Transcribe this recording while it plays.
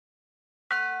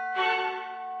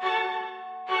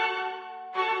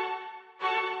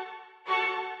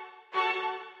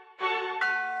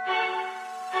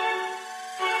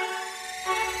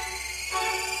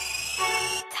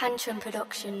Tantrum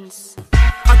Productions.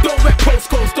 I don't rep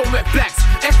postcodes, don't rep blacks.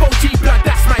 F.O.G blood,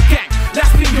 that's my gang.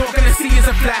 Last thing you're gonna see is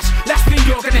a flash. Last thing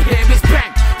you're gonna hear is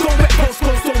bang. Don't rep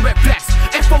postcodes, don't rep blacks.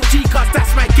 F.O.G cause that's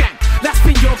my gang. Last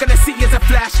thing you're gonna see is a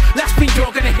flash. Last thing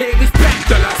you're gonna hear is bang.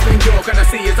 The last thing you're gonna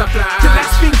see is a flash. The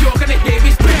last thing you're gonna hear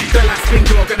is bang. The last thing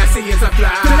you're gonna see is a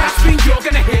flash. The last thing you're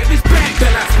gonna hear is bang. The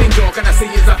last thing you're gonna see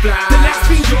is a flash. The last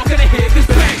thing you're gonna hear is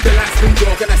bang. The last thing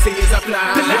you're gonna see is a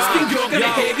flash. The last thing you're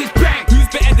gonna hear is bang. Who's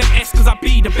better than S? Cause I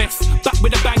be the best. Back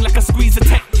with a bang like a squeeze of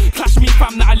tech. Clash me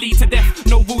fam that I lead to death.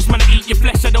 No rules man, I eat your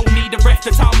flesh. I don't need a ref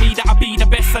to tell me that I be the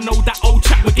best. I know that old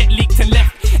chat will get leaked and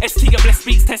left. ST a blessed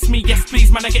speaks, test me, yes please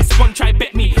man, I get spun, try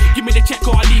bet me. Give me the check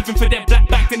or I leave him for their black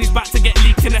bag. Then he's about to get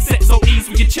leaked in a set, so ease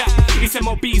with your chat. It's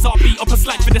MOBs, I'll beat up a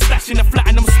slide for the stash in the flat.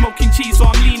 And I'm smoking cheese, so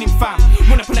I'm leaning fam.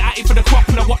 Run up on the attic for the crop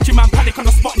and I watch your man panic on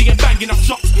the spot. They get banging off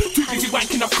shots. Too busy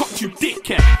wanking, I've cocked you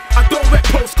dickhead. I don't rep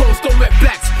postcodes, don't rep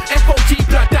blacks. F.O.G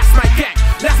blood, that's my gang.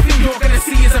 Last thing you're gonna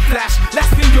see is a flash.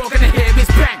 Last thing you're gonna hear is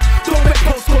bang. Don't rep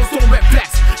postcodes, don't rep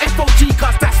blacks. F.O.G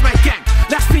cause that's my gang.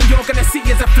 Last thing you're gonna see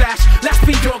is a flash. Last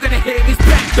thing you're gonna hear is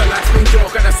bang. The last thing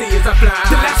you're gonna see is a flash.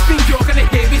 The last thing you're gonna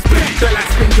hear is bang. The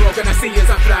last thing you're gonna see is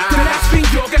a flash. The last thing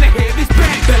you're gonna hear is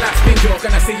bang. The last thing you're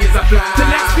gonna see is a flash. The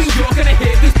last thing you're gonna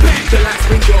hear is bang. The last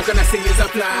thing you're gonna see is a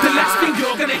flash. The last thing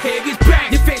you're gonna hear is bang.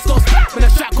 Your face goes black when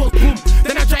the shot goes boom.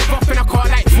 Then I drive off in a car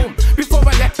like boom. Before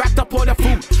I left, backed up all the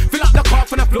food. Fill up the car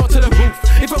from the floor to the roof.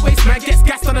 If a waste man gets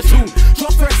gassed on the tune,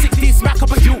 drop for a 16, smack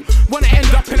up a you. Wanna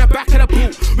end up in the back of the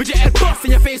boot with your head bust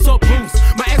and your face all bruised.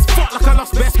 My head's fucked like I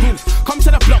lost best moves. Come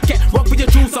to the block, get robbed with your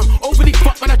jewels. I'm overly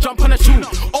fucked when I jump on a tune.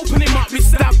 Open him up with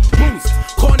stab wounds.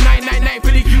 Call 999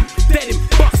 for the you. Dead him,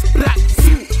 bust, black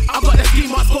suit. I got the ski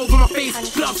mask over my face,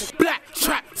 gloves, black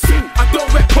track suit. I don't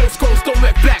rep postcodes, don't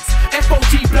rep blacks.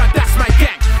 F.O.G blood, that's my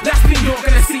gang. Last thing you're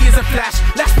gonna see is a flash.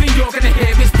 Last thing you're gonna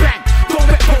hear is bang. Don't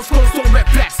rep postcodes, don't rep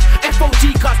blacks.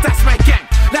 F.O.G cause that's my gang.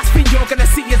 Last thing you're gonna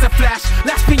see is a flash.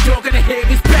 Last thing you're gonna hear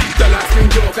is bang. The last thing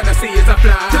you're gonna see is a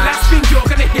flash. The last thing you're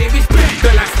gonna hear is bang.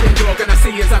 The last thing you're gonna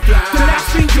see is a flash. The last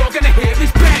thing you're gonna hear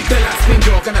is bang. The last thing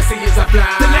you're gonna see is a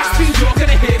flash. The last thing you're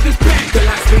gonna hear is bang. The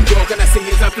last thing you're gonna see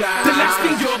is a flash. The last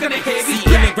thing you're gonna hear is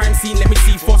bang. In the grime scene, let me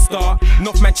see Foster.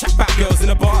 Enough man chat about girls in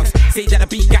the bars. Say that I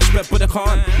beat gas blood, but I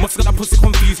can't. Must got that pussy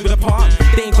confused with a part.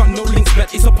 They ain't got no links,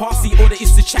 but it's a party. All there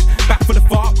is to chat back for the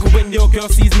fart. Cause when your girl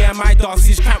sees me and my dog,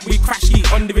 she's can't we crash eat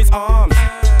under his arms.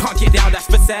 Can't get down, that's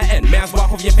for certain. May as well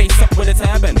have your face up with a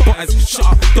turban. Butters, shut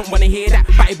up, don't wanna hear that.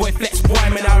 Batty boy flex, boy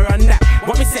man I run that.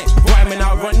 What me say, boy man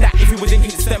I run that. If he was an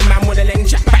instant man with a lane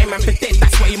jack, batty man for dead.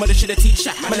 That's what your mother shoulda teach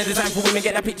ya. Man a design for women,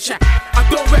 get that picture. I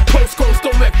don't rep postcodes,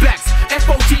 don't rep blacks.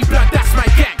 F.O.G blood, that's my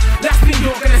gang. Last thing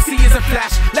you're gonna see is a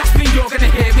flash. Last thing you're gonna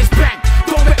hear is bang.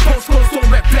 Don't rep postcodes, don't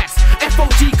rep blacks.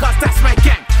 F.O.G cause that's my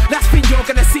gang. Last thing you're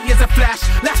gonna see is a flash.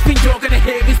 Last thing you're gonna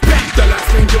hear is bang. The last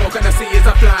thing you're gonna see is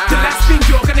a flash. The last thing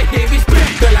you're gonna hear is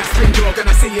bang. The last thing you're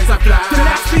gonna see is a flash. The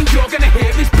last thing you're gonna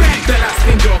hear is bang. The last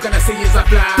thing you're gonna see is a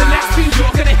flash. The last thing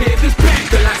you're gonna hear is bang.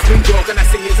 The last thing you're gonna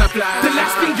see is a flash. The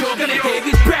last thing you're gonna hear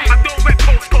is bang. I don't rep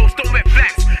postcodes, don't rep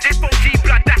blacks. F.O.G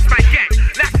blood, that's my gang.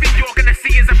 Last thing you're gonna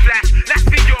see is a flash. Last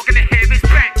thing you're gonna hear is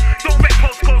bang. Don't rep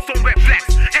postcodes, don't rep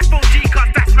blacks. F.O.G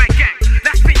cause that's my gang.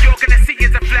 Last thing you're gonna see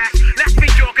is a flash. Last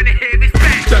thing you're gonna hear is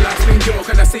bang. The last thing you're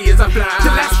gonna see is a flash.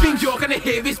 The last thing you're gonna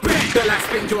hear is bang. The last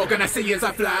thing you're gonna see is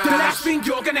a flash. The last thing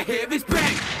you're gonna hear is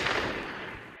bang.